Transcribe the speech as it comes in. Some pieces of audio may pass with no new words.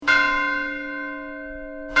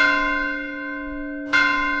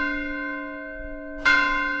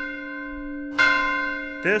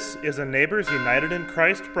This is a Neighbors United in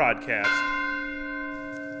Christ broadcast.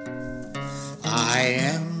 I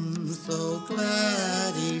am so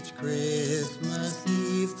glad each Christmas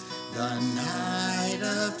Eve, the night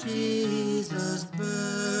of Jesus'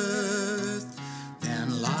 birth,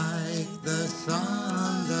 then like the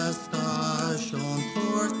sun the stars shone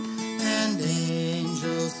forth, and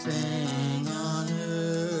angels sang on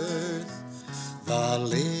earth. The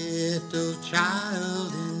little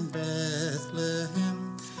child in Bethlehem,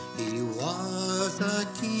 he was a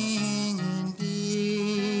king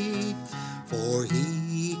indeed, for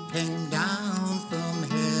he came down from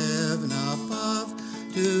heaven above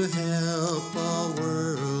to help a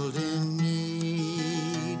world in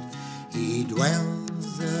need. He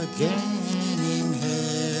dwells again in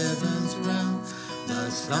heaven's realm,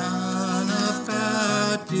 the Son of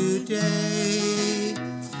God today,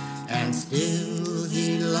 and still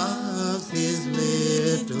he loves his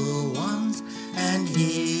little ones and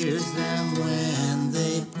hears them when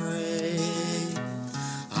they pray.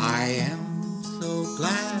 I am so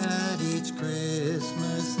glad each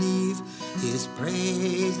Christmas Eve his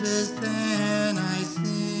praises then I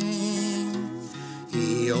sing.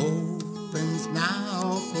 He opens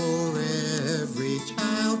now for every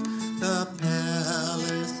child the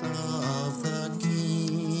palace of the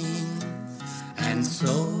King. And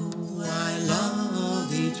so I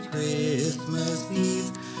love each Christmas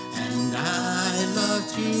Eve, and I love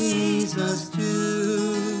Jesus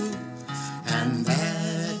too, and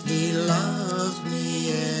that he loves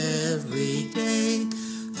me every day,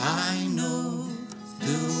 I know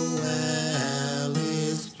too well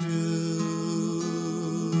is true.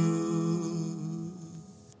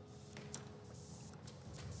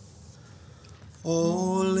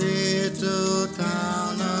 Oh, little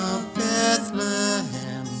town of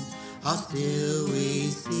Bethlehem, how still we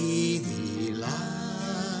see thee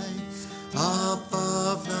lie,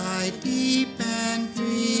 above thy deep and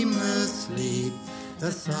dreamless sleep,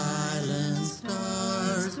 the silent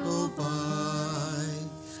stars go by.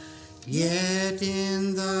 Yet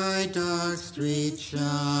in thy dark street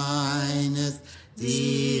shineth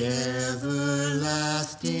the everlasting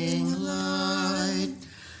light.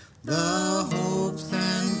 The hopes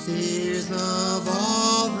and fears of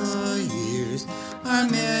all the years are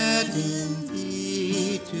met in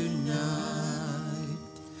thee tonight.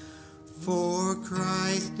 For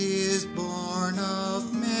Christ is born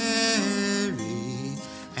of Mary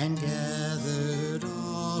and gathered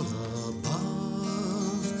all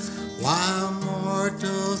above. While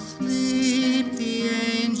mortals sleep, the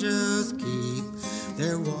angels keep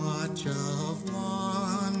their watch of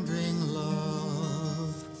wandering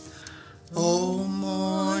love. O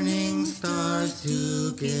morning stars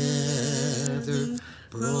together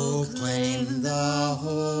proclaim the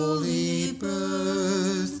holy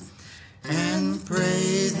birth, and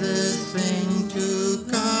praises sing to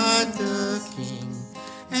God the King,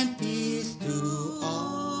 and peace to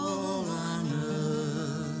all on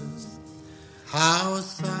earth. How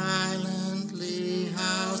silently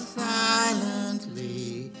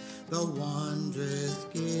the wondrous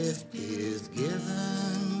gift is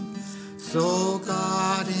given, so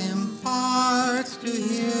God imparts to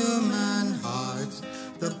human hearts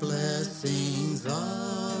the blessings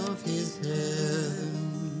of his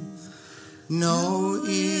heaven. No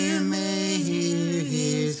ear may hear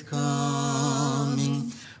his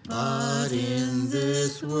coming, but in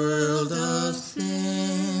this world of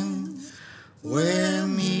sin, where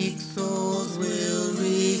meek souls will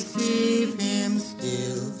receive him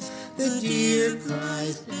still, the dear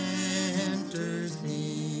Christ enters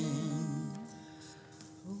in.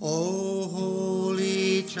 O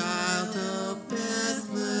holy child of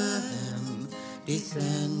Bethlehem,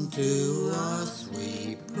 descend to us,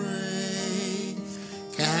 we pray.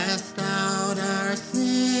 Cast out our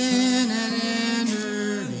sin and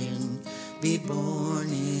enter in, be born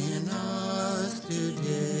in us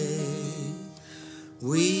today.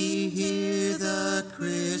 We hear the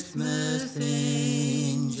Christmas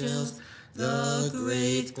angels the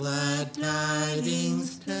great glad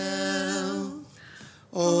tidings tell.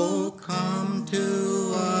 Oh, come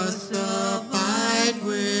to us, abide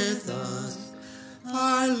with us,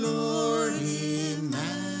 our Lord Emmanuel.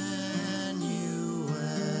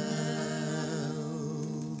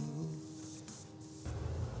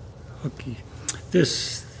 Okay,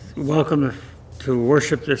 welcome to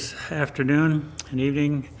worship this afternoon and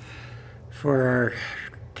evening for our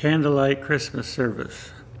candlelight Christmas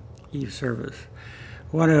service, Eve service.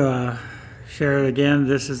 I want to share it again.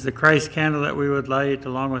 This is the Christ candle that we would light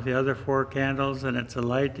along with the other 4 candles, and it's a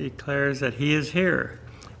light that declares that he is here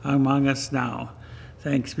among us now.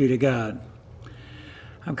 Thanks be to God.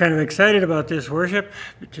 I'm kind of excited about this worship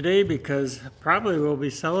today because probably we'll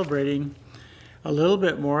be celebrating a little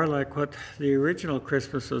bit more like what the original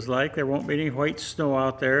Christmas was like. There won't be any white snow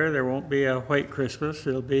out there. There won't be a white Christmas.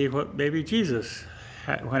 It'll be what baby Jesus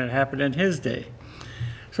when it happened in his day.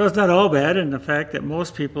 So it's not all bad in the fact that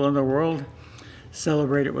most people in the world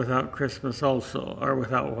celebrate it without Christmas also, or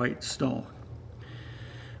without white snow.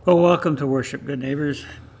 Well, welcome to worship, good neighbors.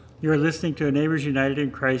 You're listening to a Neighbors United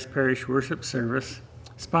in Christ Parish worship service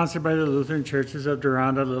sponsored by the Lutheran Churches of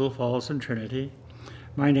Deronda, Little Falls, and Trinity.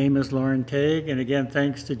 My name is Loren Teig, and again,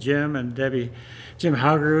 thanks to Jim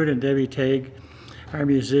Haugerud and Debbie Teig, our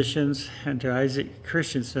musicians, and to Isaac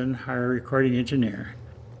Christensen, our recording engineer.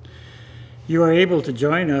 You are able to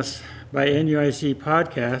join us by NUIC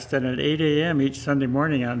podcast at 8 a.m. each Sunday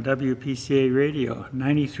morning on WPCA Radio,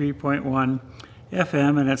 93.1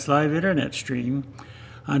 FM, and its live internet stream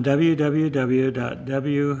on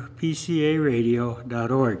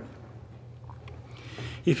www.wpcaradio.org.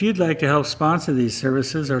 If you'd like to help sponsor these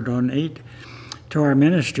services or donate to our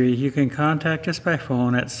ministry, you can contact us by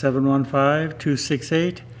phone at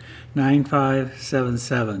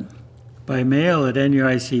 715-268-9577, by mail at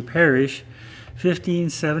NUIC Parish,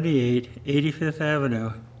 1578 85th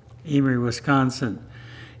Avenue, Emery, Wisconsin,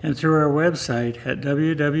 and through our website at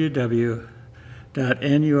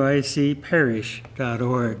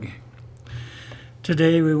www.nuicparish.org.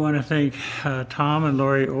 Today we want to thank Tom and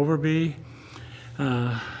Lori Overby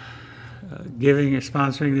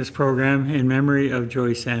sponsoring this program in memory of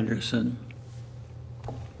Joyce Anderson.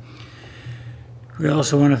 We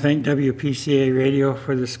also want to thank WPCA Radio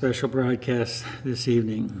for this special broadcast this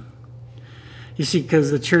evening. You see,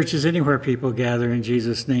 because the church is anywhere people gather in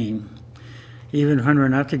Jesus' name, even when we're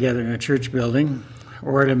not together in a church building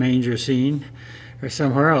or at a manger scene or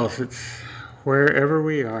somewhere else. It's wherever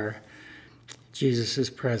we are, Jesus is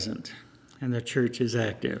present and the church is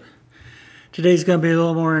active. Today's going to be a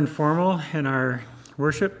little more informal in our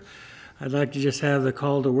worship. I'd like to just have the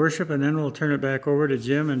call to worship, and then we'll turn it back over to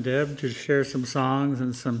Jim and Deb to share some songs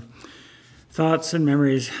and some thoughts and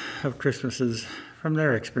memories of Christmases from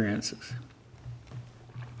their experiences.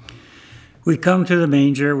 We come to the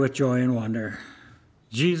manger with joy and wonder.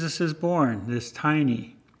 Jesus is born, this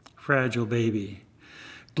tiny, fragile baby.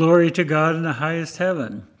 Glory to God in the highest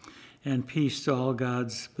heaven, and peace to all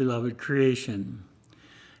God's beloved creation.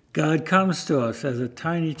 God comes to us as a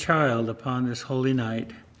tiny child upon this holy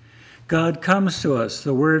night. God comes to us,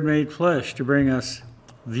 the Word made flesh, to bring us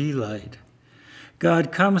the light.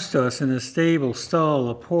 God comes to us in a stable stall,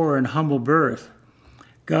 a poor and humble birth.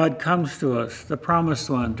 God comes to us, the promised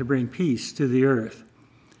one, to bring peace to the earth.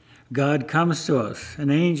 God comes to us,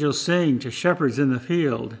 an angel sing to shepherds in the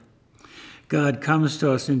field. God comes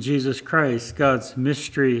to us in Jesus Christ, God's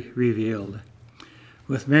mystery revealed.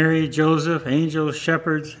 With Mary, Joseph, angels,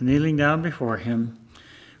 shepherds kneeling down before him,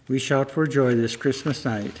 we shout for joy this Christmas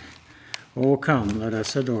night. Oh, come, let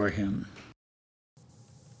us adore him.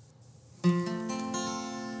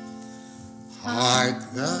 Hark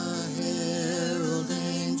the herald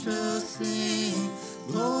angels sing,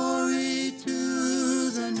 glory to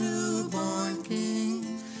the newborn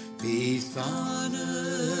King. Peace on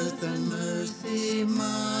earth and mercy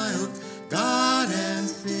mild, God and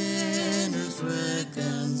sinners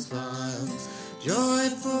reconciled.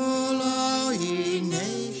 Joyful all ye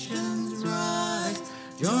nations rise,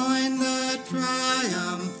 join the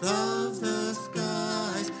triumph of the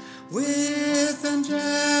skies. With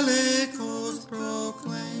angelic hosts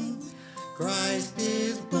proclaim, Christ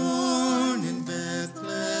is born in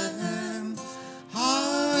Bethlehem.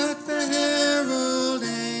 Hark the herald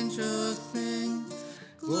angels sing,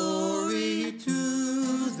 glory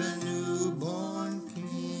to the newborn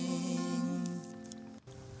King.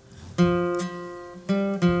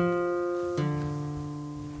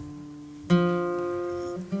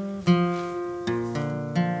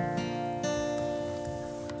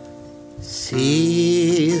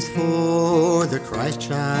 C is for the Christ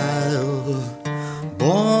child,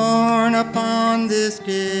 born upon this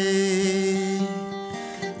day.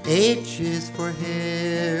 H is for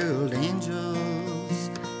herald angels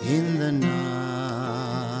in the night.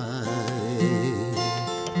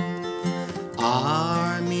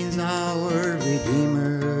 R means our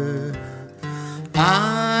Redeemer,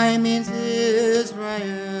 I means Israel,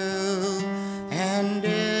 and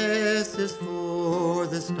S is for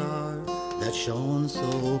the star that shone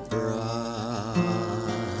so bright.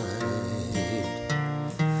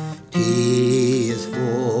 T is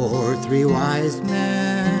for three wise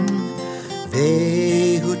men,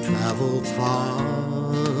 they who traveled far.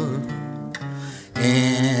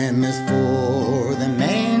 M is for the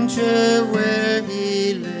manger where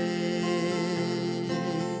he lay.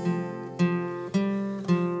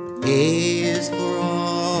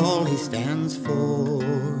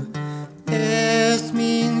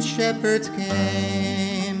 shepherds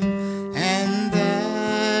came, and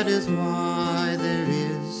that is why there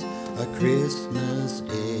is a Christmas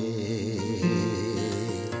Day.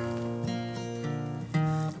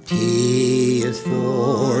 T is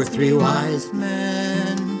for three wise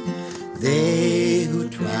men, they who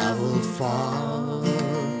traveled far.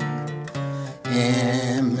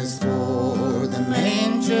 M is for the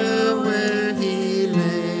manger where he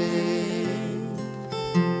lay.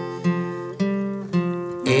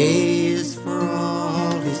 A is for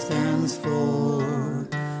all he stands for.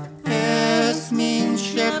 S means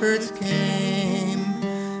shepherds came,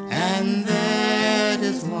 and that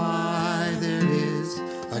is why there is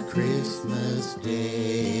a Christmas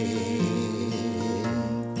Day.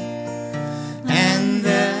 And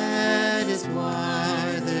that is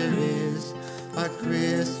why there is a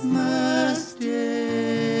Christmas Day.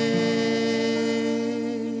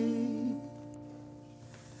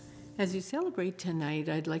 As you celebrate tonight,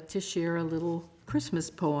 I'd like to share a little Christmas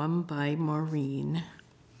poem by Maureen.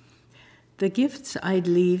 The gifts I'd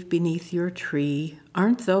leave beneath your tree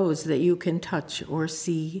aren't those that you can touch or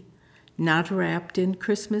see, not wrapped in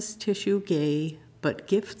Christmas tissue gay, but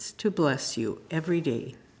gifts to bless you every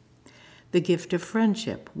day. The gift of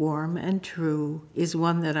friendship, warm and true, is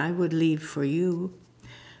one that I would leave for you.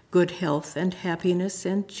 Good health and happiness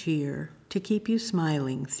and cheer to keep you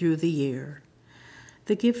smiling through the year.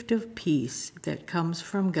 The gift of peace that comes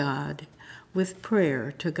from God, with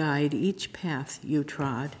prayer to guide each path you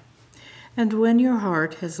trod. And when your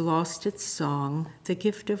heart has lost its song, the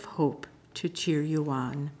gift of hope to cheer you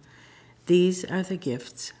on. These are the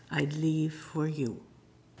gifts I'd leave for you.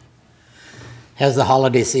 As the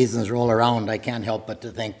holiday seasons roll around, I can't help but to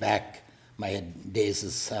think back my days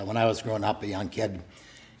as when I was growing up, a young kid.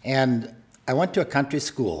 And I went to a country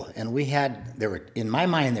school, and in my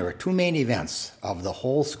mind, there were two main events of the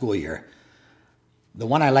whole school year. The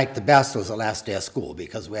one I liked the best was the last day of school,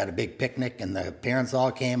 because we had a big picnic, and the parents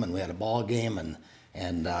all came, and we had a ball game,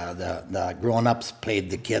 and the grown-ups played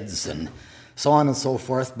the kids, and so on and so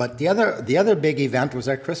forth. But the other big event was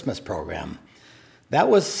our Christmas program. That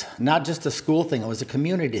was not just a school thing, it was a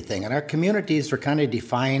community thing. And our communities were kind of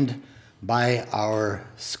defined by our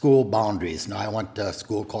school boundaries. Now, I went to a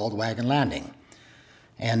school called Wagon Landing.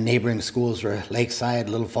 And neighboring schools were Lakeside,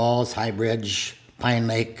 Little Falls, High Bridge, Pine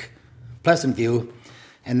Lake, Pleasant View.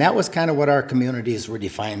 And that was kind of what our communities were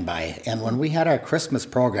defined by. And when we had our Christmas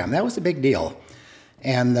program, that was a big deal.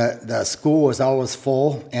 And the school was always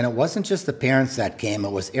full. And it wasn't just the parents that came,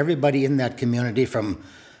 it was everybody in that community, from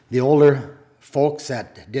the older folks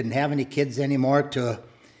that didn't have any kids anymore to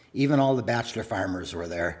even all the bachelor farmers were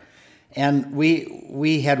there. And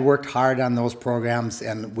we had worked hard on those programs,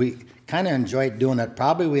 and we kind of enjoyed doing it.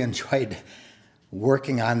 Probably we enjoyed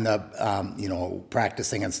working on the,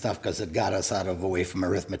 practicing and stuff, because it got us away from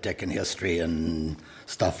arithmetic and history and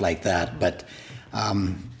stuff like that. But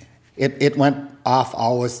it went off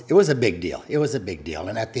always. It was a big deal. It was a big deal.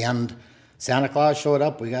 And at the end, Santa Claus showed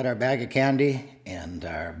up. We got our bag of candy and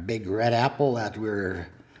our big red apple that we were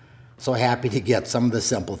so happy to get, some of the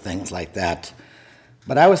simple things like that.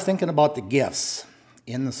 But I was thinking about the gifts.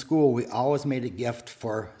 In the school, we always made a gift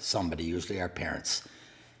for somebody, usually our parents.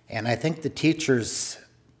 And I think the teachers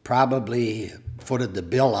probably footed the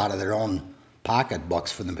bill out of their own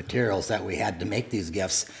pocketbooks for the materials that we had to make these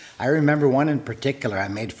gifts. I remember one in particular I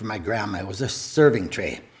made for my grandma. It was a serving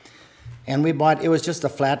tray. And it was just a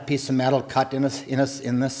flat piece of metal cut in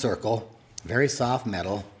a circle, very soft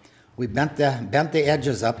metal. We bent the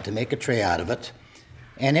edges up to make a tray out of it.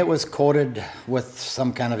 And it was coated with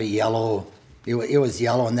some kind of a yellow, it was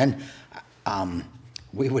yellow, and then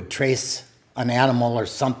we would trace an animal or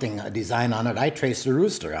something, a design on it. I traced a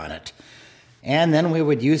rooster on it. And then we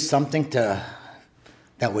would use something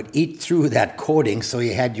that would eat through that coating, so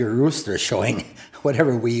you had your rooster showing.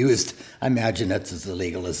 Whatever we used, I imagine it's as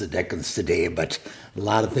illegal as the Dickens today, but a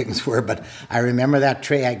lot of things were. But I remember that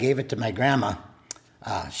tray, I gave it to my grandma.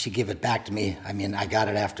 She gave it back to me. I mean, I got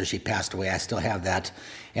it after she passed away. I still have that.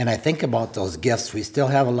 And I think about those gifts. We still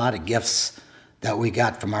have a lot of gifts that we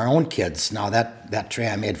got from our own kids. Now, that tray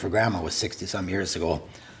I made for Grandma was 60-some years ago.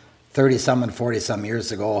 30-some and 40-some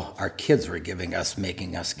years ago, our kids were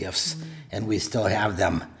making us gifts, and we still have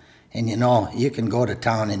them. And you can go to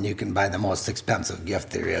town and you can buy the most expensive gift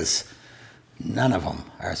there is. None of them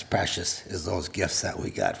are as precious as those gifts that we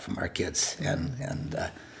got from our kids. And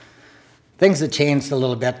things have changed a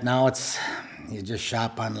little bit now. You just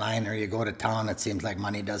shop online or you go to town. It seems like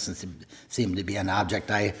money doesn't seem to be an object.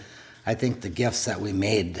 I think the gifts that we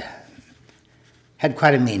made had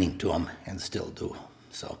quite a meaning to them and still do.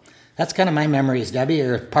 So that's kind of my memories, Debbie,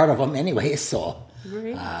 or part of them anyway. So,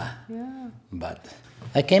 Great. Yeah. But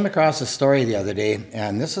I came across a story the other day,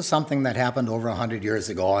 and this is something that happened over 100 years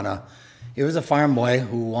ago. He was a farm boy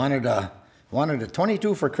who wanted a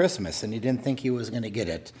 22 for Christmas, and he didn't think he was going to get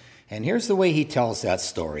it. And here's the way he tells that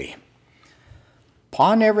story.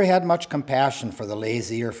 Pa never had much compassion for the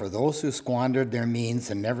lazy or for those who squandered their means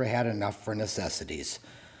and never had enough for necessities.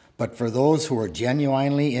 But for those who were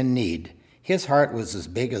genuinely in need, his heart was as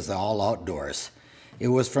big as all outdoors. It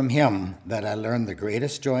was from him that I learned the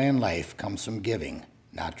greatest joy in life comes from giving,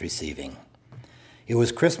 not receiving. It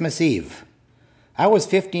was Christmas Eve. I was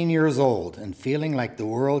 15 years old and feeling like the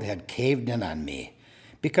world had caved in on me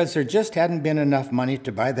because there just hadn't been enough money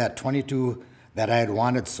to buy that 22 that I had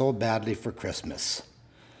wanted so badly for Christmas.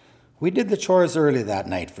 We did the chores early that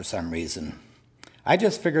night for some reason. I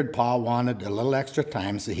just figured Pa wanted a little extra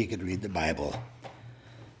time so he could read the Bible.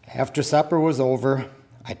 After supper was over,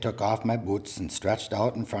 I took off my boots and stretched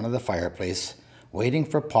out in front of the fireplace, waiting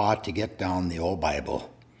for Pa to get down the old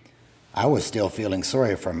Bible. I was still feeling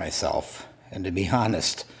sorry for myself, and to be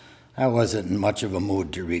honest, I wasn't in much of a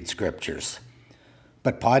mood to read scriptures.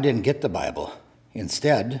 But Pa didn't get the Bible.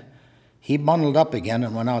 Instead, he bundled up again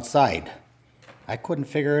and went outside. I couldn't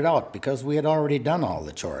figure it out because we had already done all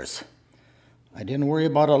the chores. I didn't worry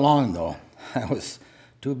about it long, though. I was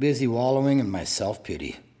too busy wallowing in my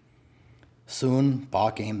self-pity. Soon,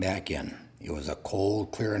 Pa came back in. It was a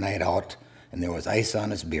cold, clear night out, and there was ice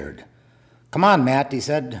on his beard. "Come on, Matt," he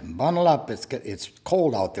said. "Bundle up. It's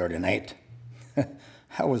cold out there tonight."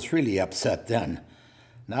 I was really upset then.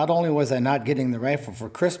 Not only was I not getting the rifle for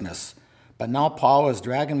Christmas, but now Pa was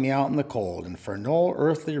dragging me out in the cold, and for no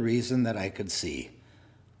earthly reason that I could see.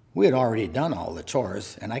 We had already done all the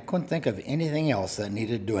chores, and I couldn't think of anything else that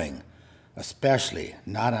needed doing, especially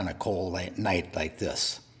not on a cold night like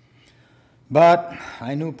this. But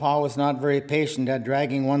I knew Pa was not very patient at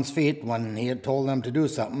dragging one's feet when he had told them to do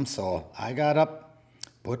something, so I got up,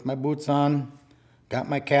 put my boots on, got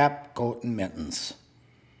my cap, coat, and mittens.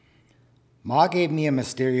 Ma gave me a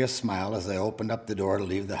mysterious smile as I opened up the door to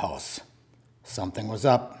leave the house. Something was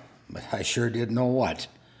up, but I sure didn't know what.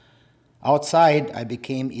 Outside, I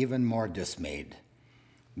became even more dismayed.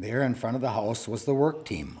 There in front of the house was the work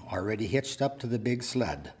team, already hitched up to the big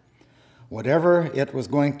sled. Whatever we were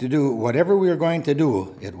going to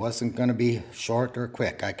do, it wasn't going to be short or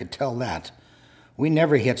quick, I could tell that. We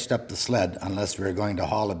never hitched up the sled unless we were going to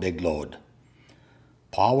haul a big load.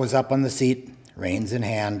 Pa was up on the seat, reins in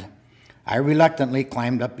hand. I reluctantly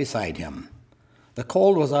climbed up beside him. The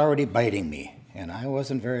cold was already biting me, and I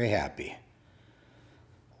wasn't very happy.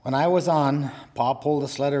 When I was on, Pa pulled the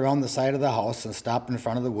sled around the side of the house and stopped in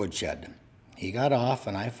front of the woodshed. He got off,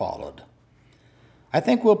 and I followed. "I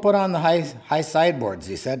think we'll put on the high sideboards,"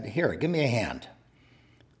 he said. "Here, give me a hand."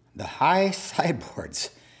 The high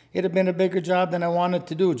sideboards. It had been a bigger job than I wanted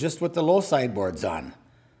to do just with the low sideboards on.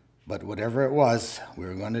 But whatever it was we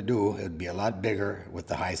were going to do, it would be a lot bigger with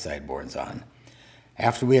the high sideboards on.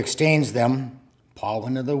 After we exchanged them, Pa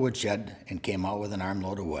went to the woodshed and came out with an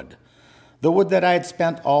armload of wood. The wood that I had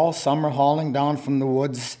spent all summer hauling down from the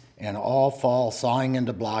woods and all fall sawing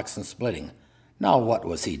into blocks and splitting. Now what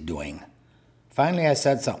was he doing? Finally I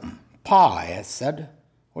said something. "Pa," I said,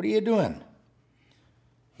 "what are you doing?"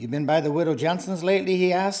 "You been by the Widow Jensen's lately?"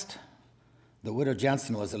 he asked. The Widow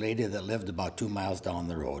Jensen was a lady that lived about 2 miles down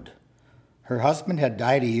the road. Her husband had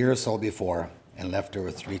died a year or so before and left her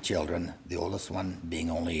with 3 children, the oldest one being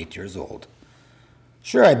only 8 years old.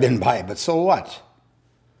 "Sure, I've been by, but so what?"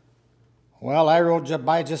 "Well, I rode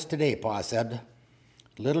by just today," Pa said.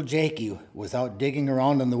 "Little Jakey was out digging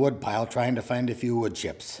around in the woodpile trying to find a few wood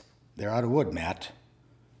chips. They're out of wood, Matt."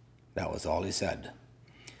 That was all he said.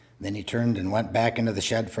 Then he turned and went back into the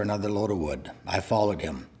shed for another load of wood. I followed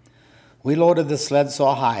him. We loaded the sled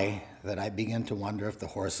so high that I began to wonder if the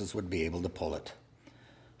horses would be able to pull it.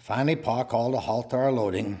 Finally, Pa called a halt to our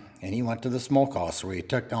loading, and he went to the smokehouse where he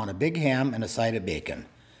took down a big ham and a side of bacon.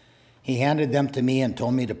 He handed them to me and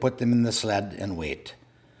told me to put them in the sled and wait.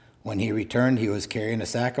 When he returned, he was carrying a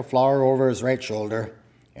sack of flour over his right shoulder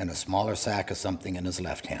and a smaller sack of something in his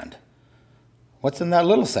left hand. "What's in that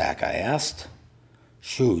little sack?" I asked.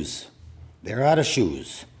 "Shoes. They're out of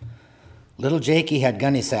shoes. Little Jakey had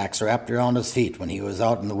gunny sacks wrapped around his feet when he was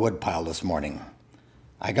out in the woodpile this morning.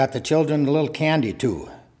 I got the children a little candy, too.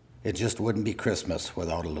 It just wouldn't be Christmas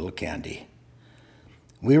without a little candy."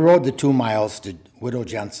 We rode the 2 miles to Widow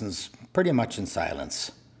Jensen's pretty much in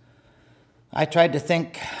silence. I tried to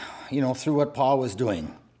think, through what Pa was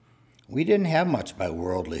doing. We didn't have much by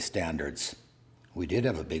worldly standards. We did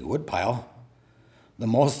have a big woodpile. The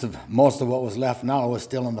most of what was left now was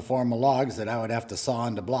still in the form of logs that I would have to saw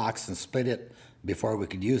into blocks and split it before we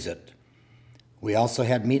could use it. We also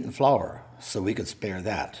had meat and flour, so we could spare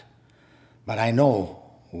that. But I know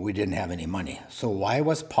we didn't have any money, so why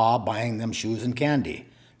was Pa buying them shoes and candy?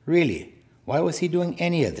 Really, why was he doing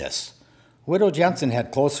any of this? Widow Jensen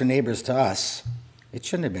had closer neighbors to us. It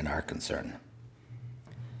shouldn't have been our concern.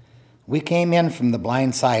 We came in from the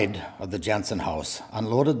blind side of the Jensen house,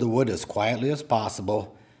 unloaded the wood as quietly as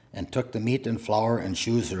possible, and took the meat and flour and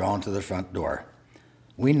shoes around to the front door.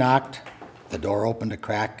 We knocked, the door opened a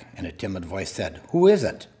crack, and a timid voice said, "Who is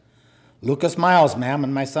it?" "Lucas Miles, ma'am,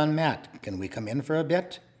 and my son Matt. Can we come in for a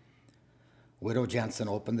bit?" Widow Jensen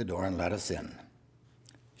opened the door and let us in.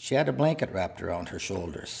 She had a blanket wrapped around her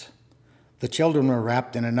shoulders. The children were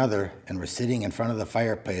wrapped in another and were sitting in front of the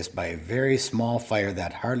fireplace by a very small fire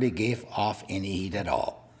that hardly gave off any heat at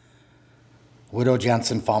all. Widow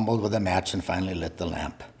Jensen fumbled with a match and finally lit the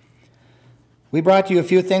lamp. "We brought you a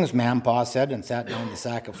few things, ma'am," Pa said, and sat down the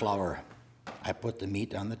sack of flour. I put the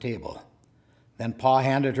meat on the table. Then Pa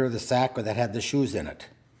handed her the sack that had the shoes in it.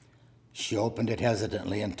 She opened it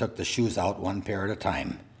hesitantly and took the shoes out one pair at a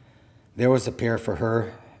time. There was a pair for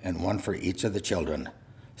her and one for each of the children.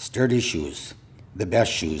 Sturdy shoes, the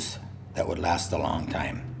best shoes that would last a long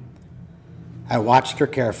time. I watched her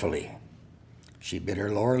carefully. She bit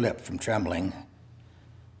her lower lip from trembling,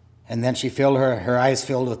 and then her eyes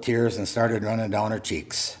filled with tears and started running down her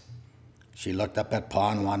cheeks. She looked up at Pa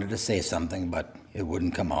and wanted to say something, but it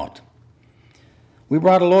wouldn't come out. "We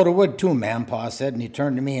brought a load of wood too, ma'am," Pa said, and he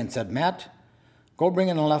turned to me and said, "Matt, go bring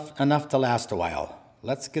in enough to last a while.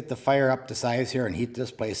 Let's get the fire up to size here and heat this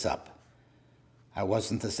place up." I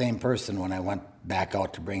wasn't the same person when I went back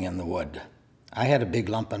out to bring in the wood. I had a big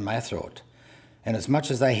lump in my throat, and as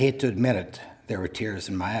much as I hate to admit it, there were tears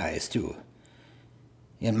in my eyes too.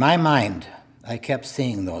 In my mind, I kept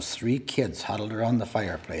seeing those 3 kids huddled around the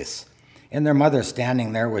fireplace, and their mother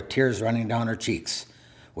standing there with tears running down her cheeks,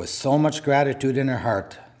 with so much gratitude in her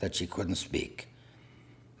heart that she couldn't speak.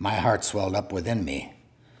 My heart swelled up within me,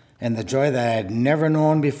 and the joy that I had never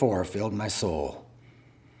known before filled my soul.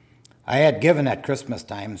 I had given at Christmas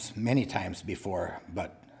times many times before,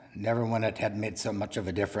 but never when it had made so much of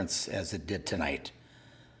a difference as it did tonight.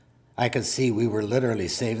 I could see we were literally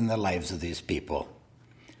saving the lives of these people.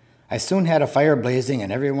 I soon had a fire blazing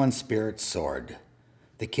and everyone's spirits soared.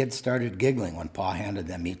 The kids started giggling when Pa handed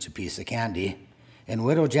them each a piece of candy, and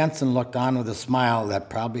Widow Jensen looked on with a smile that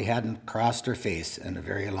probably hadn't crossed her face in a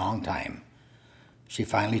very long time. She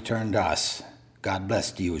finally turned to us. "God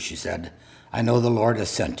bless you," she said. "I know the Lord has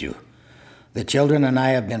sent you. The children and I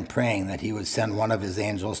have been praying that he would send one of his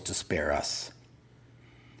angels to spare us."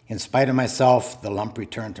 In spite of myself, the lump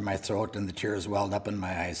returned to my throat and the tears welled up in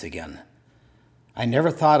my eyes again. I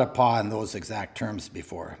never thought of Pa in those exact terms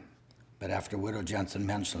before, but after Widow Jensen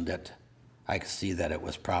mentioned it, I could see that it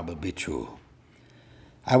was probably true.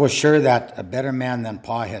 I was sure that a better man than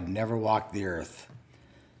Pa had never walked the earth.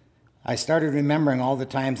 I started remembering all the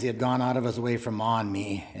times he had gone out of his way for Ma and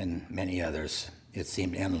me and many others. It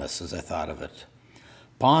seemed endless as I thought of it.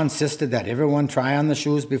 Pa insisted that everyone try on the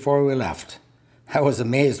shoes before we left. I was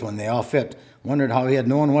amazed when they all fit, wondered how he had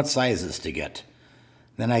known what sizes to get.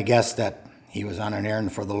 Then I guessed that he was on an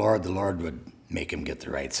errand for the Lord would make him get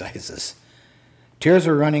the right sizes. Tears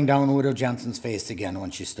were running down Widow Jensen's face again when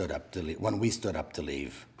we stood up to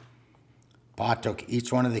leave. Pa took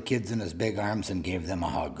each one of the kids in his big arms and gave them a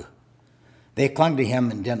hug. They clung to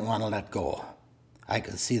him and didn't want to let go. I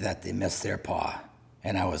could see that they missed their Pa,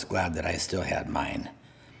 and I was glad that I still had mine.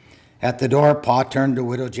 At the door, Pa turned to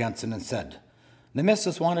Widow Jensen and said, "The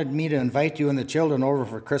missus wanted me to invite you and the children over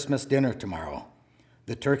for Christmas dinner tomorrow.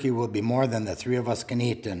 The turkey will be more than the 3 of us can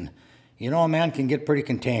eat, and you know a man can get pretty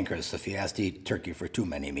cantankerous if he has to eat turkey for too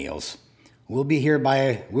many meals. We'll be here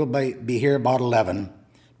about 11,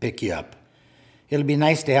 pick you up. It'll be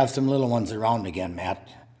nice to have some little ones around again, Matt,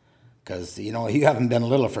 because, you haven't been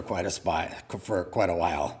little for quite a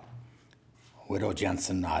while." Widow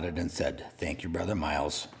Jensen nodded and said, "Thank you, Brother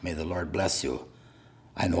Miles. May the Lord bless you.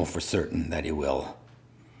 I know for certain that he will."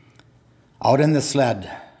 Out in the sled,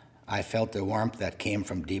 I felt the warmth that came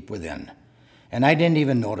from deep within, and I didn't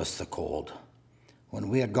even notice the cold. When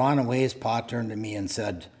we had gone a ways, Pa turned to me and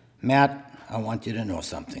said, "Matt, I want you to know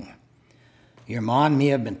something. Your Ma and me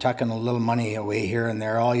have been tucking a little money away here and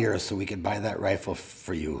there all year so we could buy that rifle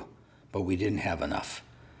for you, but we didn't have enough.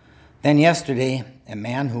 Then yesterday, a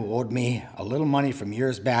man who owed me a little money from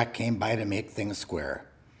years back came by to make things square.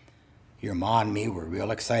 Your Ma and me were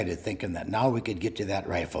real excited, thinking that now we could get you that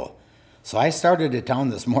rifle. So I started to town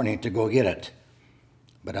this morning to go get it.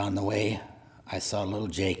 But on the way, I saw little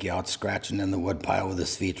Jakey out scratching in the woodpile with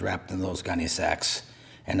his feet wrapped in those gunny sacks,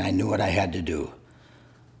 and I knew what I had to do.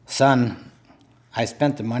 Son, I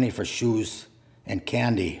spent the money for shoes and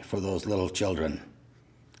candy for those little children.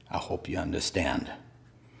 I hope you understand.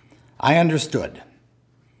 I understood,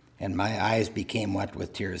 and my eyes became wet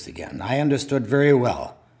with tears again. I understood very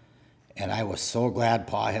well, and I was so glad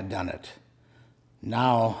Pa had done it.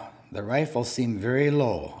 Now, the rifle seemed very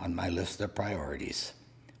low on my list of priorities.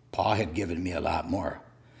 Pa had given me a lot more.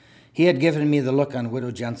 He had given me the look on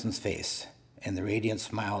Widow Jensen's face and the radiant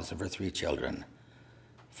smiles of her 3 children.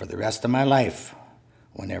 For the rest of my life,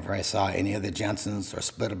 whenever I saw any of the Jensens or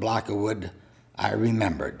split a block of wood, I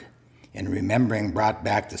remembered. And remembering brought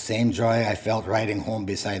back the same joy I felt riding home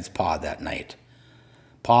beside Pa that night.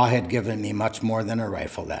 Pa had given me much more than a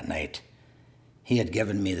rifle that night. He had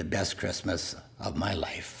given me the best Christmas of my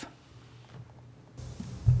life.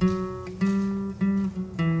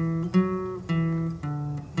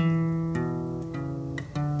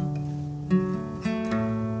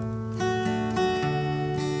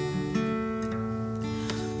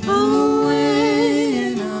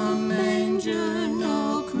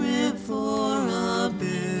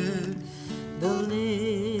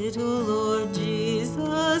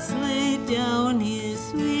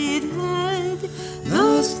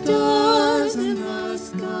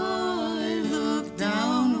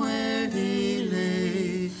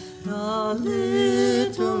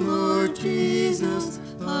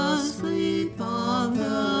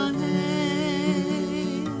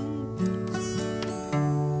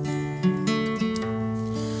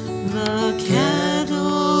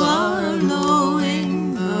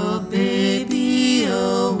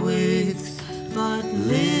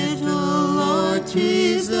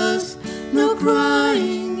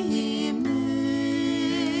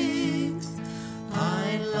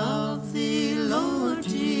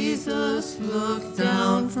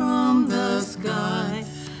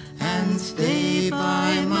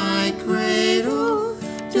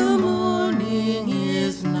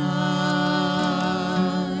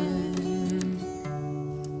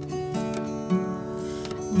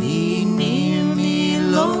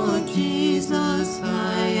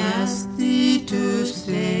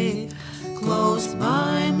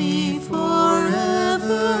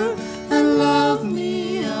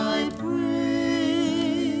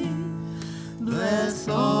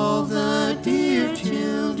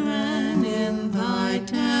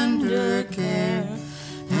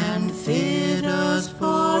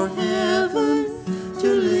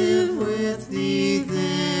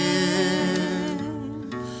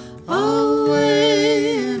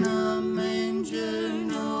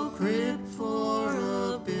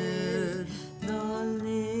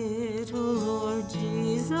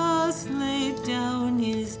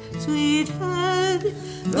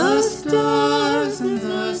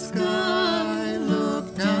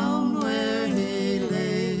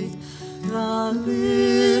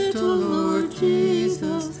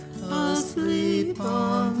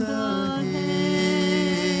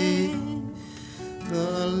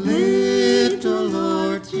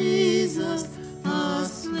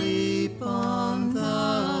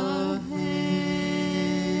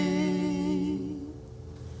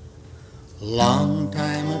 Long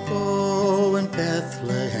time ago in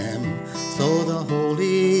Bethlehem, so the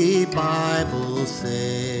Holy Bible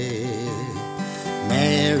say,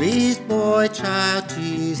 Mary's boy child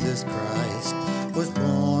Jesus Christ was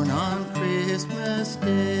born on Christmas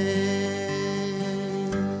Day.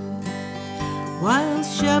 While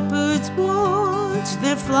shepherds watched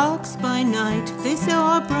their flocks by night, they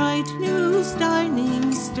saw a bright new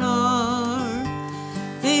shining star.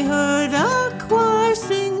 They heard a choir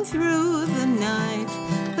sing through the night,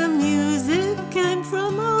 the music came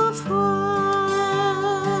from afar.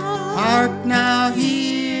 Hark now,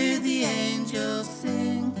 hear the angels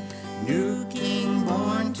sing, new King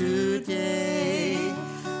born today,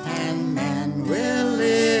 and man will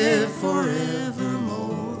live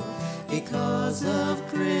forevermore because of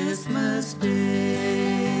Christmas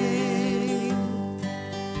Day.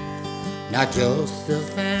 Now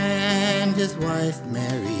Joseph and his wife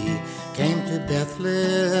Mary came to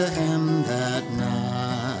Bethlehem that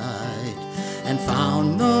night and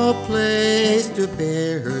found no place to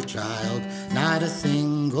bear her child, not a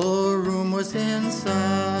single room was inside.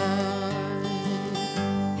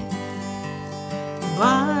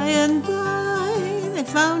 By and by they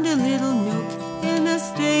found a little nook in a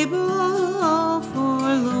stable all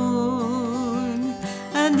forlorn,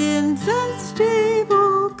 and in that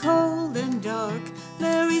stable cold and dark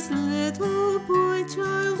Mary's little boy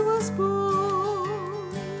child was born.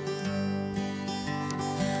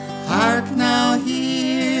 Hark now,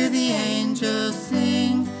 hear the angels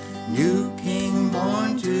sing, new King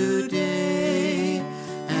born today,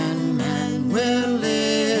 and man will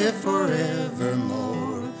live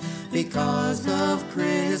forevermore because of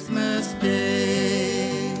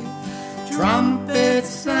Trumpets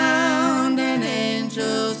sound and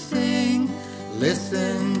angels sing.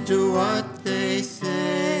 Listen to what they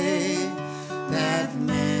say, that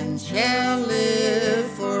men shall live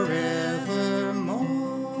forevermore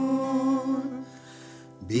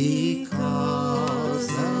because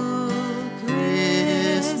of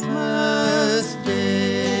Christmas Day.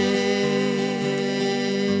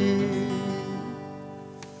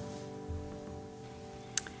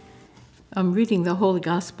 I'm reading the Holy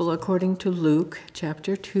Gospel according to Luke,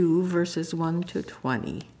 chapter 2, verses 1 to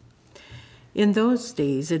 20. In those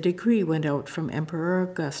days, a decree went out from Emperor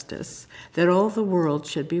Augustus that all the world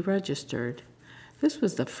should be registered. This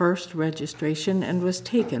was the first registration and was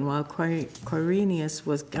taken while Quirinius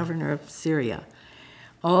was governor of Syria.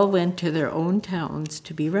 All went to their own towns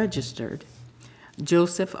to be registered.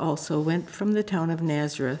 Joseph also went from the town of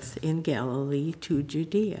Nazareth in Galilee to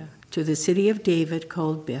Judea, to the city of David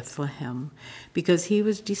called Bethlehem, because he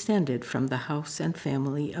was descended from the house and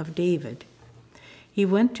family of David. He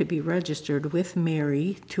went to be registered with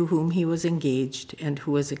Mary, to whom he was engaged and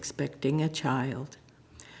who was expecting a child.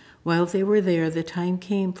 While they were there, the time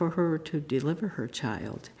came for her to deliver her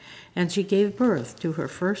child, and she gave birth to her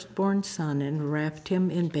firstborn son and wrapped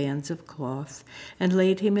him in bands of cloth and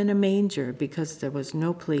laid him in a manger because there was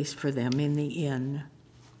no place for them in the inn.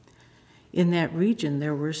 In that region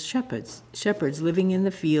there were shepherds living in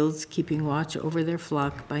the fields, keeping watch over their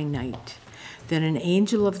flock by night. Then an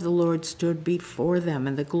angel of the Lord stood before them,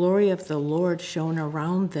 and the glory of the Lord shone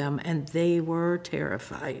around them, and they were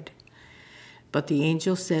terrified. But the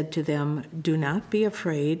angel said to them, "Do not be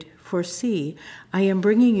afraid, for see, I am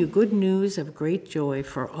bringing you good news of great joy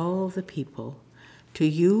for all the people. To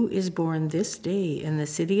you is born this day in the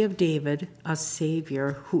city of David a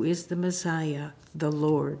Savior, who is the Messiah, the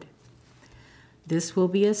Lord. This will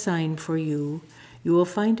be a sign for you. You will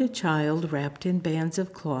find a child wrapped in bands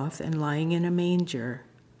of cloth and lying in a manger."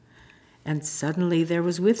 And suddenly there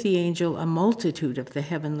was with the angel a multitude of the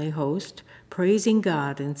heavenly host, praising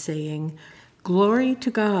God and saying, "Glory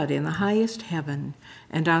to God in the highest heaven,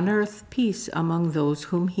 and on earth peace among those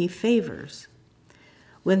whom he favors."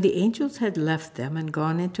 When the angels had left them and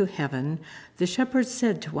gone into heaven, the shepherds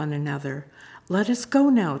said to one another, "Let us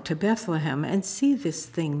go now to Bethlehem and see this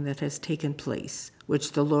thing that has taken place,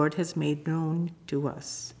 which the Lord has made known to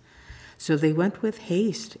us." So they went with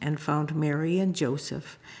haste and found Mary and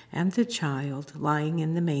Joseph and the child lying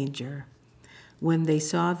in the manger. When they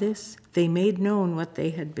saw this, they made known what they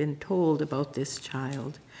had been told about this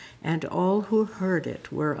child, and all who heard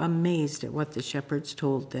it were amazed at what the shepherds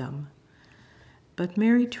told them. But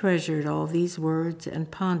Mary treasured all these words and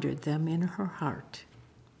pondered them in her heart.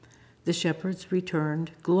 The shepherds returned,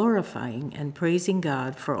 glorifying and praising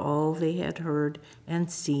God for all they had heard and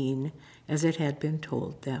seen as it had been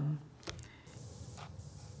told them.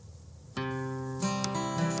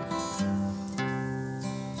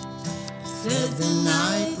 Said the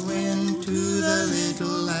night wind to the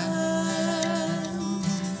little lamb,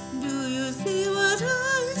 Do you see what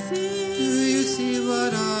I see? "Do you see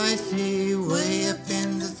what I see way up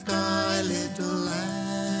in the sky, little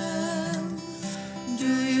lamb? Do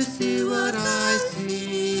you see what I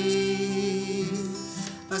see?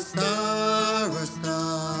 A star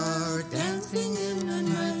dancing in the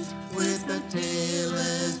night, with a tail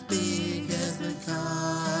as big as a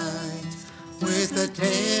kite, with a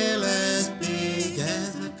tail as big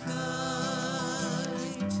as a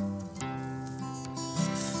kite."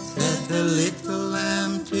 Said the little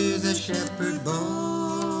lamb to the shepherd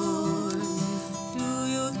boy, Do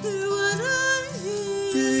you hear what I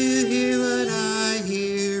hear? "Do you hear what I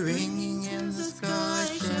hear ringing in the sky,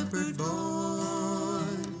 shepherd boy?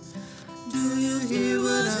 Do you hear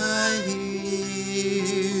what I hear?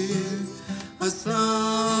 A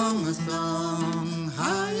song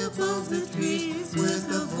high above the trees, with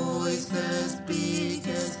a voice as big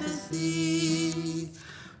as the sea,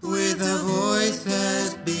 with a voice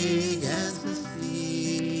as big as the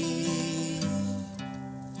sea."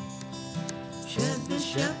 Said the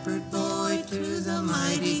shepherd boy to the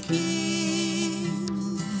mighty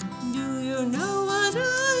king, Do you know what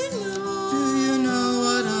I know? "Do you know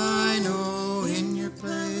what I know in your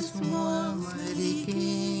place, more mighty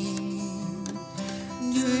king?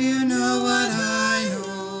 Do you know what I know?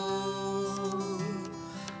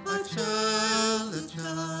 A child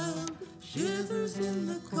shivers in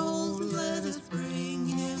the cold. Let us bring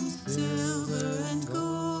him silver and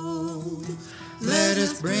gold. Let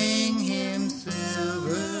us bring him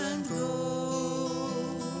silver and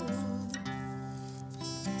gold."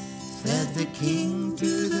 Said the king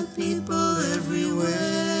to the people everywhere,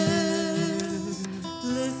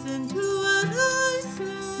 Listen to what I say.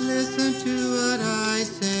 "Listen to what I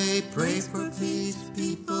say, Pray for peace,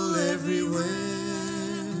 people everywhere.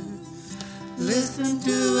 Listen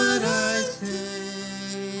to what I say.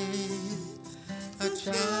 A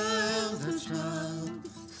child,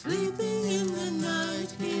 sleeping in the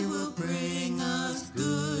night. He will bring us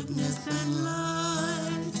goodness and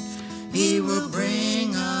light. He will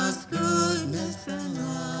bring us goodness and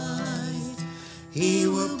light. He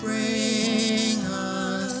will bring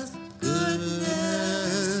us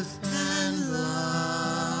goodness and light.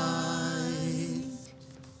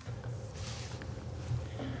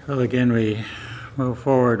 Well, again, we move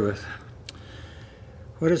forward with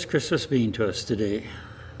what does Christmas mean to us today?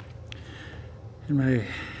 In my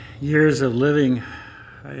years of living,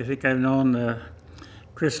 I think I've known the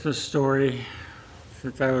Christmas story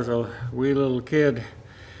since I was a wee little kid.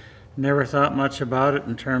 Never thought much about it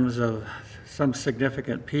in terms of some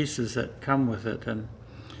significant pieces that come with it. And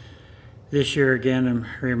this year again, I'm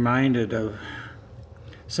reminded of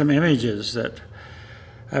some images that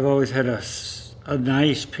I've always had a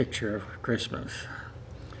nice picture of Christmas,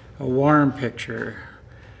 a warm picture.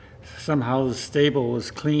 Somehow the stable was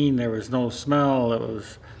clean, there was no smell, it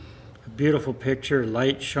was a beautiful picture,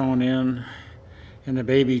 light shone in, and the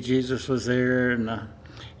baby Jesus was there, and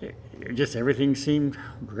just everything seemed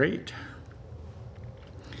great.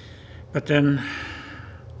 But then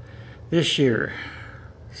this year,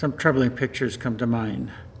 some troubling pictures come to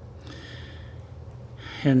mind.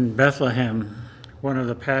 In Bethlehem, one of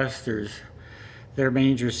the pastors, their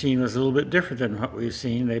manger scene was a little bit different than what we've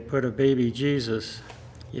seen. They put a baby Jesus,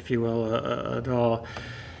 if you will, a doll,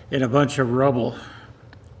 in a bunch of rubble,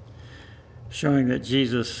 showing that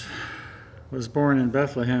Jesus was born in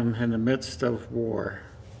Bethlehem in the midst of war,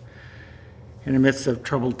 in the midst of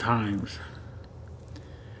troubled times.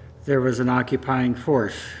 There was an occupying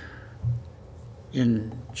force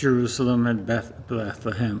in Jerusalem and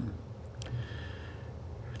Bethlehem.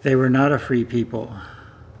 They were not a free people.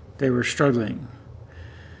 They were struggling.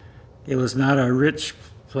 It was not a rich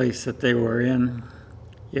place that they were in.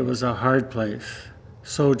 It was a hard place.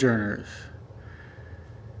 Sojourners.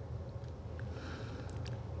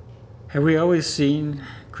 Have we always seen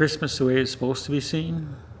Christmas the way it's supposed to be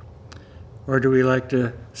seen? Or do we like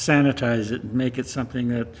to sanitize it and make it something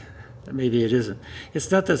that maybe it isn't? It's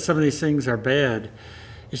not that some of these things are bad.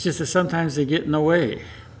 It's just that sometimes they get in the way.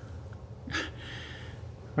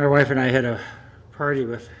 My wife and I had a party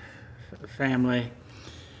with the family,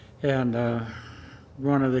 and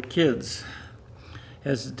one of the kids,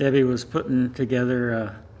 as Debbie was putting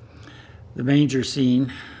together the manger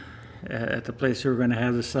scene at the place we were going to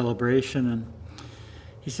have the celebration, and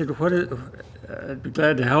he said, I'd be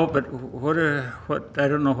glad to help, but what I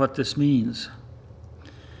don't know what this means.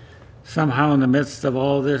 Somehow in the midst of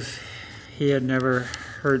all this, he had never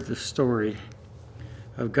heard the story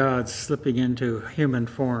of God slipping into human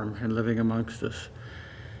form and living amongst us,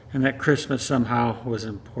 and that Christmas somehow was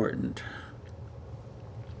important.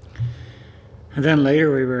 And then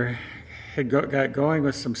later we got going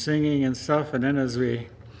with some singing and stuff, and then as we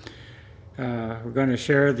were going to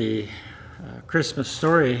share the Christmas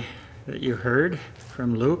story that you heard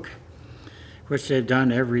from Luke, which they've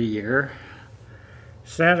done every year,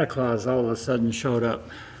 Santa Claus all of a sudden showed up.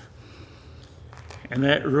 And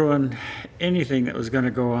that ruined anything that was going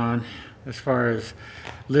to go on as far as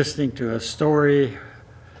listening to a story,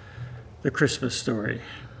 the Christmas story.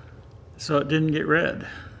 So it didn't get read.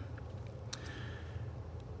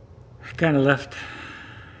 It kind of left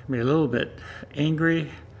me a little bit angry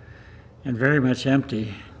and very much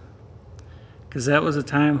empty, because that was a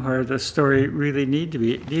time where the story really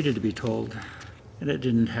needed to be told, and it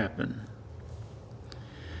didn't happen.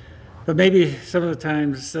 But maybe some of the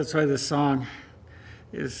times that's why this song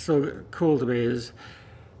is so cool to me, is,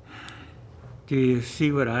 do you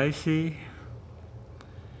see what I see?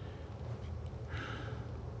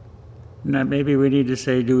 Now maybe we need to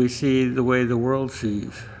say, do we see the way the world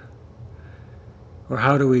sees? Or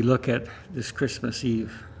how do we look at this Christmas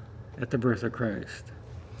Eve at the birth of Christ?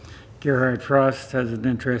 Gerhard Frost has an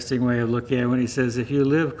interesting way of looking at it when he says, if you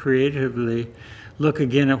live creatively, look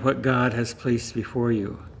again at what God has placed before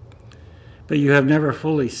you. But you have never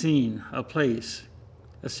fully seen a place,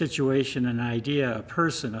 a situation, an idea, a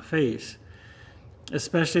person, a face,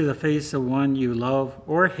 especially the face of one you love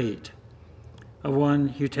or hate, of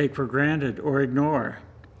one you take for granted or ignore,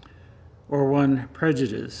 or one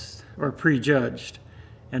prejudiced or prejudged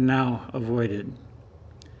and now avoided.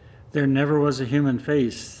 There never was a human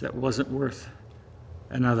face that wasn't worth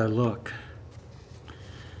another look.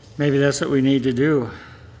 Maybe that's what we need to do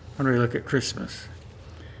when we look at Christmas.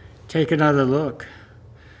 Take another look.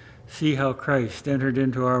 See how Christ entered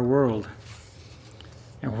into our world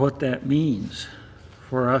and what that means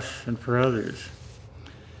for us and for others.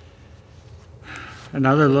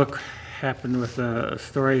 Another look happened with a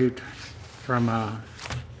story from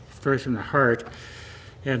the Heart,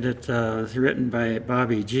 and it was written by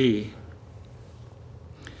Bobby G.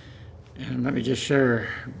 And let me just share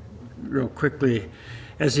real quickly.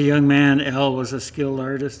 As a young man, Al was a skilled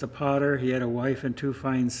artist, a potter. He had a wife and 2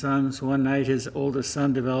 fine sons. One night, his oldest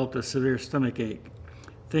son developed a severe stomachache.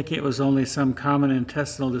 Thinking it was only some common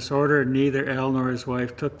intestinal disorder, neither Al nor his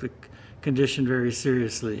wife took the condition very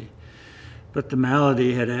seriously. But the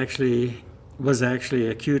malady was actually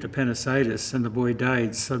acute appendicitis, and the boy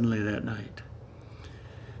died suddenly that night.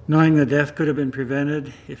 Knowing the death could have been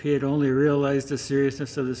prevented if he had only realized the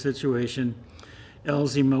seriousness of the situation,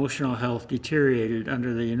 Al's emotional health deteriorated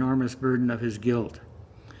under the enormous burden of his guilt.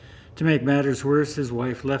 To make matters worse, his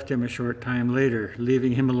wife left him a short time later,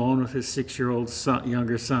 leaving him alone with his 6-year-old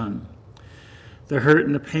younger son. The hurt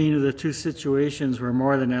and the pain of the 2 situations were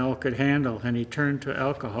more than Al could handle, and he turned to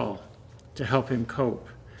alcohol to help him cope.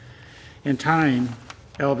 In time,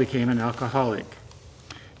 Al became an alcoholic.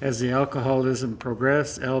 As the alcoholism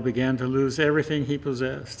progressed, Al began to lose everything he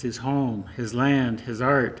possessed: his home, his land, his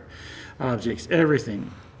art, objects,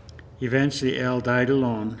 everything. Eventually, Al died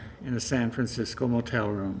alone in a San Francisco motel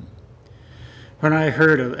room. When I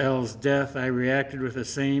heard of Al's death, I reacted with the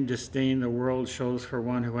same disdain the world shows for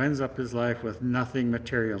one who ends up his life with nothing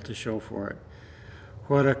material to show for it.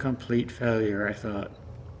 What a complete failure, I thought.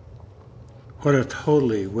 What a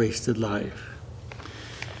totally wasted life.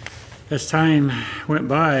 As time went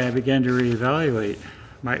by, I began to reevaluate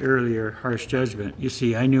my earlier harsh judgment. You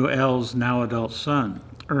see, I knew Al's now adult son,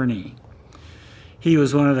 Ernie. He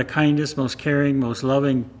was one of the kindest, most caring, most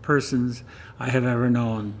loving persons I have ever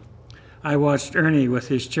known. I watched Ernie with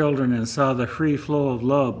his children and saw the free flow of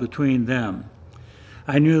love between them.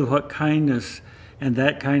 I knew what kindness and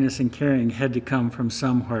that kindness and caring had to come from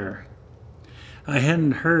somewhere. I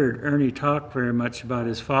hadn't heard Ernie talk very much about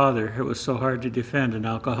his father. It was so hard to defend an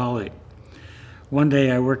alcoholic. One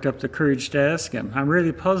day I worked up the courage to ask him. I'm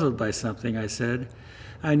really puzzled by something, I said.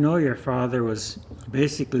 I know your father was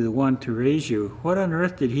basically the one to raise you. What on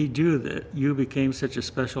earth did he do that you became such a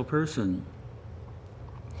special person?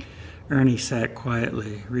 Ernie sat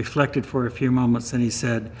quietly, reflected for a few moments, and he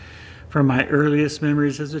said, from my earliest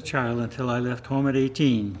memories as a child until I left home at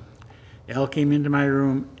 18, Al came into my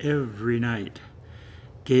room every night,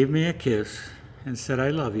 gave me a kiss, and said, I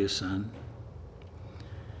love you, son.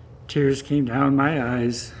 Tears came down my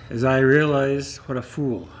eyes as I realized what a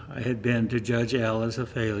fool I had been to judge Al as a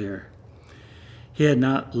failure. He had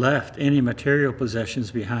not left any material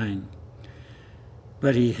possessions behind,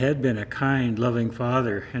 but he had been a kind, loving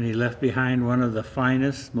father, and he left behind one of the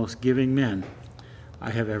finest, most giving men I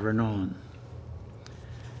have ever known.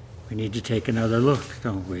 We need to take another look,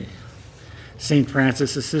 don't we? St.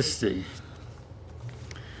 Francis Assisi,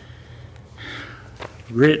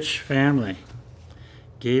 rich family,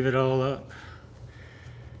 gave it all up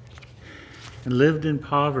and lived in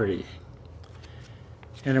poverty.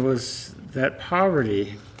 And it was that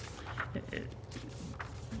poverty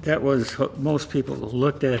that was what most people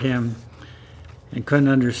looked at him and couldn't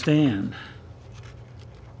understand.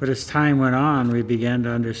 But as time went on, we began to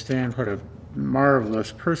understand what a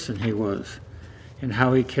marvelous person he was and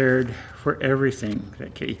how he cared for everything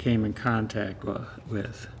that he came in contact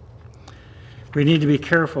with. We need to be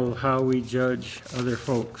careful how we judge other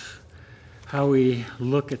folks, how we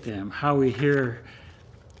look at them, how we hear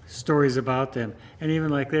stories about them. And even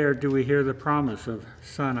like there, do we hear the promise of,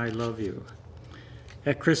 son, I love you?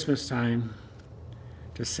 At Christmas time,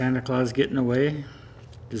 does Santa Claus get in the way?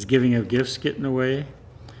 Does giving of gifts get in the way?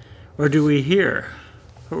 Or do we hear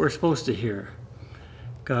what we're supposed to hear?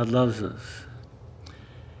 God loves us.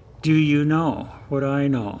 Do you know what I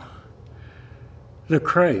know? The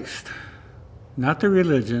Christ, not the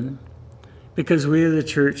religion, because we of the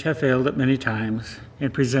church have failed at many times in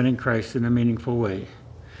presenting Christ in a meaningful way.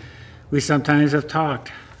 We sometimes have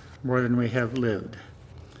talked more than we have lived.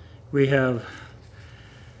 We have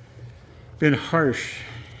been harsh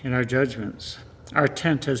in our judgments. Our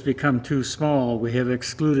tent has become too small. We have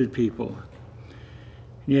excluded people.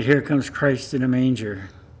 And yet here comes Christ in a manger,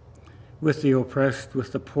 with the oppressed,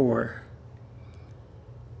 with the poor.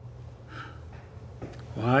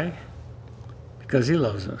 Why? Because he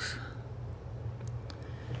loves us.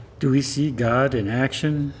 Do we see God in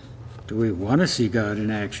action? Do we want to see God in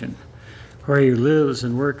action? Where he lives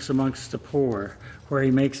and works amongst the poor, where he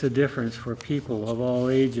makes a difference for people of all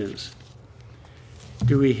ages.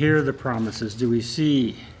 Do we hear the promises? Do we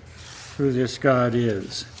see who this God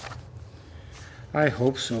is? I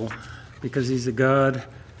hope so, because he's a God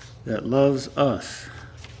that loves us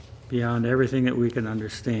beyond everything that we can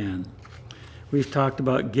understand. We've talked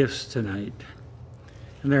about gifts tonight,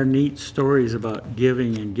 and there are neat stories about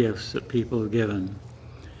giving and gifts that people have given.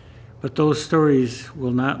 But those stories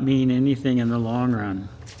will not mean anything in the long run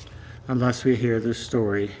unless we hear the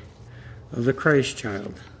story of the Christ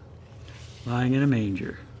child lying in a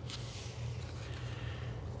manger.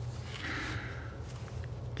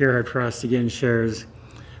 Gerhard Frost again shares,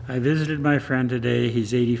 I visited my friend today.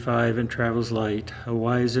 He's 85 and travels light, a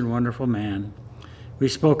wise and wonderful man. We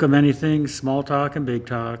spoke of many things, small talk and big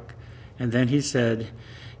talk, and then he said,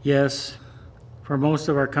 yes, for most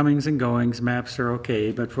of our comings and goings, maps are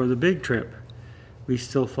okay, but for the big trip, we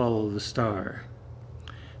still follow the star.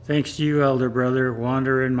 Thanks to you, elder brother,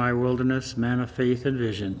 wanderer in my wilderness, man of faith and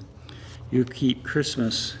vision, you keep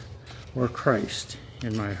Christmas or Christ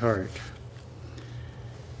in my heart.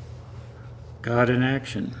 God in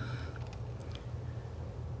action.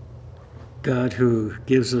 God who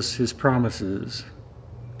gives us his promises.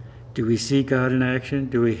 Do we see God in action?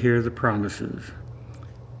 Do we hear the promises?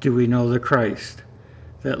 Do we know the Christ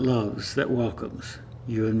that loves, that welcomes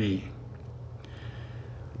you and me?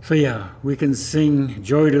 So yeah, we can sing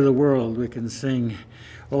Joy to the World. We can sing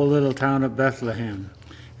O Little Town of Bethlehem,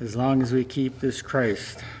 as long as we keep this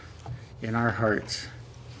Christ in our hearts.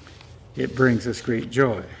 It brings us great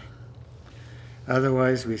joy.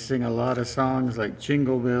 Otherwise, we sing a lot of songs like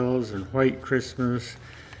Jingle Bells and White Christmas,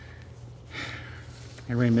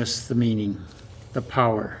 and we miss the meaning, the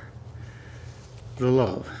power, the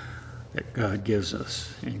love that God gives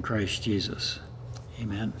us in Christ Jesus.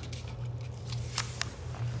 Amen.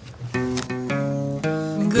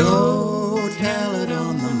 Go tell it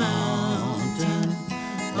on the mountain,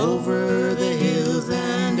 over the hills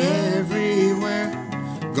and everywhere.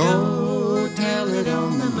 Go tell it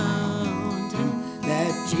on the mountain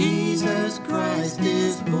that Jesus Christ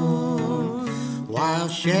is born. While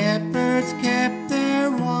shepherds kept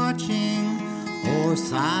their watching o'er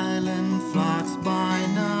silent flocks by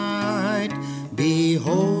night,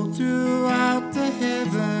 behold, throughout the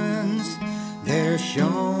heavens there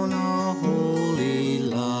shone a holy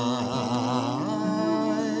light.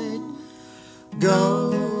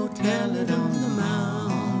 Go tell it on the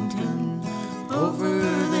mountain, over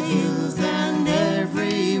the hills and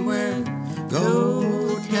everywhere.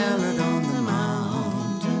 Go tell it on the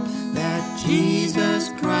mountain that Jesus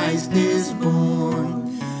Christ is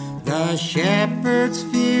born. The shepherds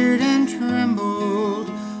feared and trembled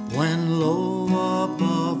when low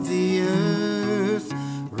above the earth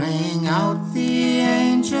rang out the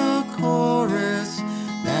angel chorus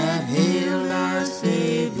that hailed our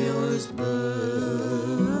Savior's birth.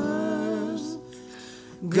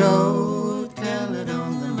 Go tell it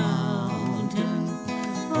on the mountain,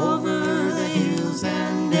 over the hills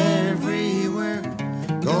and everywhere.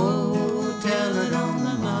 Go tell it on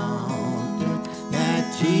the mountain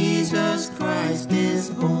that Jesus Christ is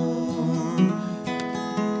born.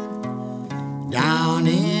 Down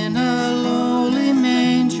in a lowly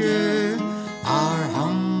manger, our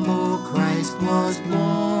humble Christ was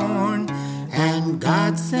born, and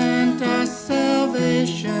God sent us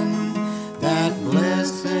salvation that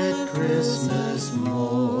blessed Christmas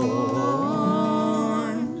morn.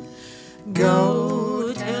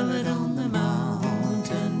 Go tell it on the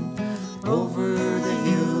mountain, over the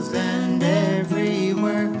hills and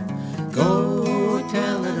everywhere. Go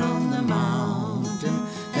tell it on the mountain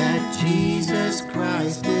that Jesus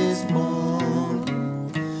Christ is born.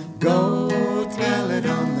 Go tell it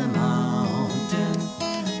on the mountain,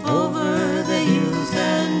 over the hills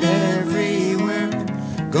and everywhere.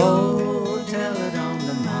 Go tell it on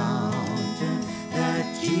the mountain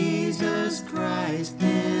that Jesus Christ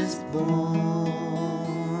is born.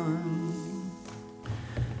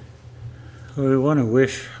 We want to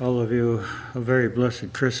wish all of you a very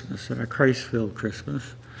blessed Christmas and a Christ-filled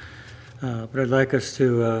Christmas. But I'd like us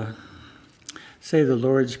to say the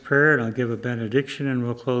Lord's Prayer, and I'll give a benediction, and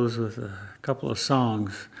we'll close with a couple of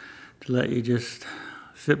songs to let you just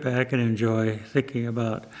sit back and enjoy thinking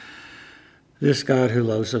about this God who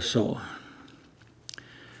loves us so.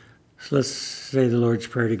 So let's say the Lord's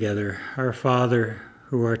Prayer together. Our Father,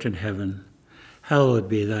 who art in heaven, hallowed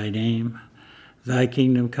be thy name. Thy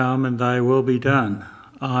kingdom come, and thy will be done,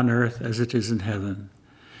 on earth as it is in heaven.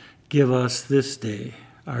 Give us this day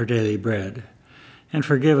our daily bread, and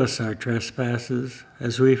forgive us our trespasses,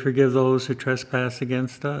 as we forgive those who trespass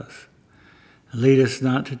against us. And lead us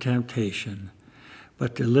not to temptation,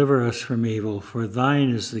 but deliver us from evil. For thine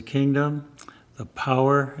is the kingdom, the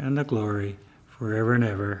power, and the glory, forever and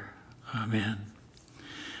ever. Amen.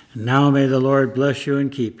 And now may the Lord bless you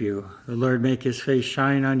and keep you. The Lord make his face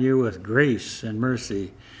shine on you with grace and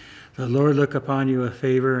mercy. The Lord look upon you with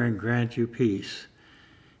favor and grant you peace.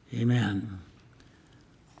 Amen.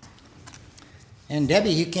 And Debbie,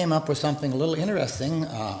 you came up with something a little interesting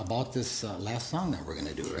about this last song that we're going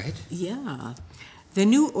to do, right? Yeah. The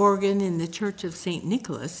new organ in the Church of St.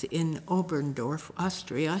 Nicholas in Oberndorf,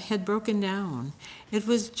 Austria, had broken down. It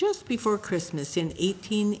was just before Christmas in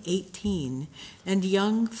 1818, and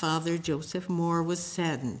young Father Joseph Moore was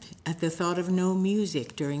saddened at the thought of no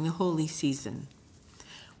music during the holy season.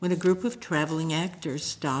 When a group of traveling actors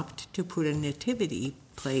stopped to put a nativity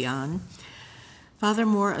play on, Father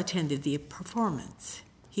Moore attended the performance.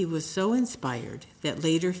 He was so inspired that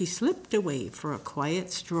later he slipped away for a quiet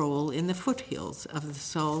stroll in the foothills of the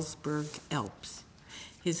Salzburg Alps,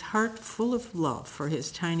 his heart full of love for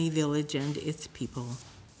his tiny village and its people.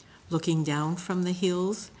 Looking down from the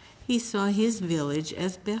hills, he saw his village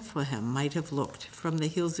as Bethlehem might have looked from the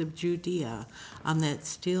hills of Judea on that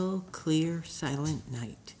still, clear, silent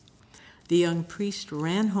night. The young priest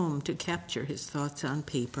ran home to capture his thoughts on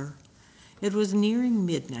paper. It was nearing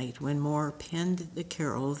midnight when Moore penned the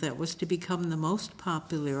carol that was to become the most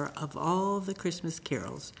popular of all the Christmas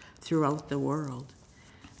carols throughout the world.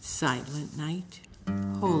 Silent night,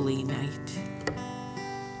 holy night.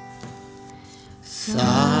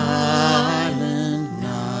 Silent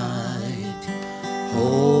night,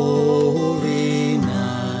 holy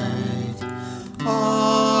night,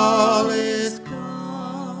 all is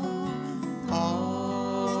calm,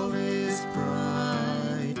 all is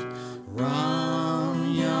bright,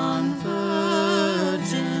 round yon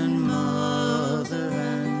virgin mother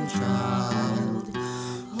and child,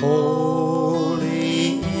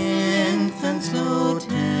 holy infant so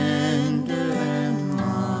tender and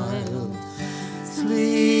mild,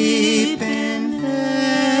 sleep in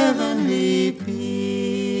heavenly peace,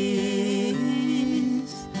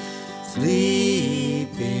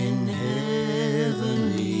 sleep in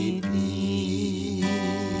heavenly peace.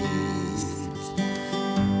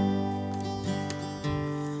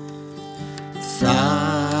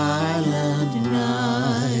 Silent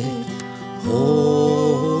night,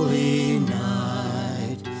 holy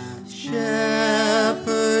night,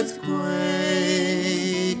 shepherds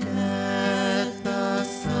quake at the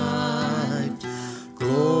sight,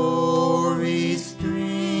 glory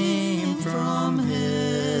stream from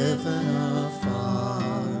heaven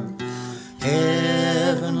afar,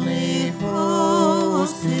 heavenly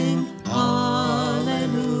hosts sing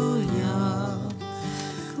Alleluia,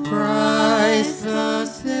 Christ the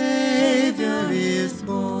Savior is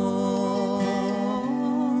born,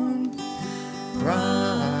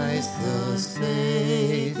 Christ the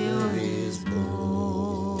Savior is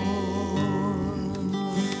born.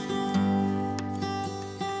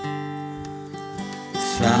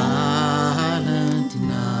 Silent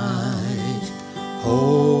night,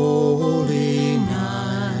 holy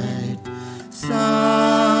night,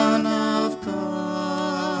 Son of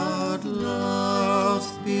God,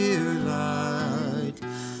 love's pure light,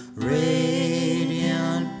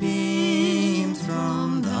 radiant beams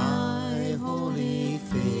from thy holy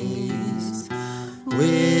face,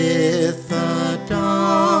 with the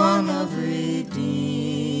dawn of redeeming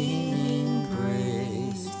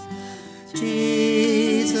grace.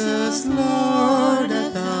 Jesus, Lord,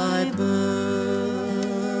 at thy birth,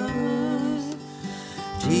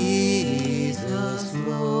 Jesus,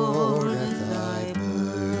 Lord, at thy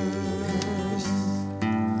birth,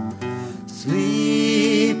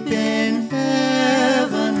 sleep in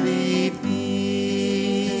heavenly peace,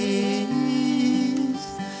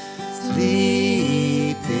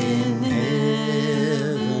 sleep in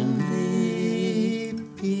heavenly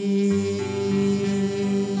peace.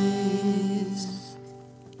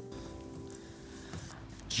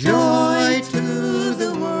 Joy to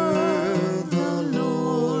the world, the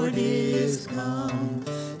Lord is come.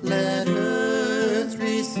 Let earth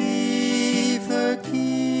receive her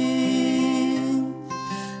King.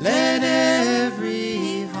 Let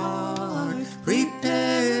every heart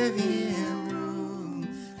prepare him room,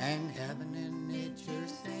 and heaven and nature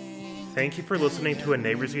sing. Thank you for listening to a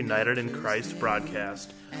Neighbors United in Christ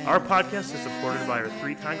broadcast. Our podcast is supported by our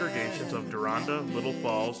three congregations of Deronda, Little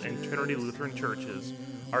Falls, and Trinity Lutheran Churches.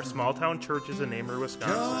 Our small town church is in Amer,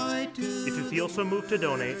 Wisconsin. If you feel so moved to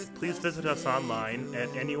donate, please visit us online at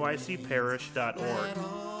nuicparish.org.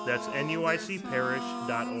 That's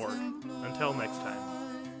nuicparish.org. Until next time.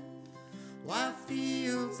 While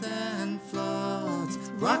fields and floods,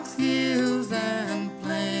 rocks, hills, and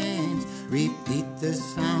plains repeat the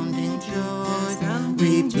sounding joy,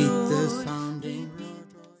 repeat the sound.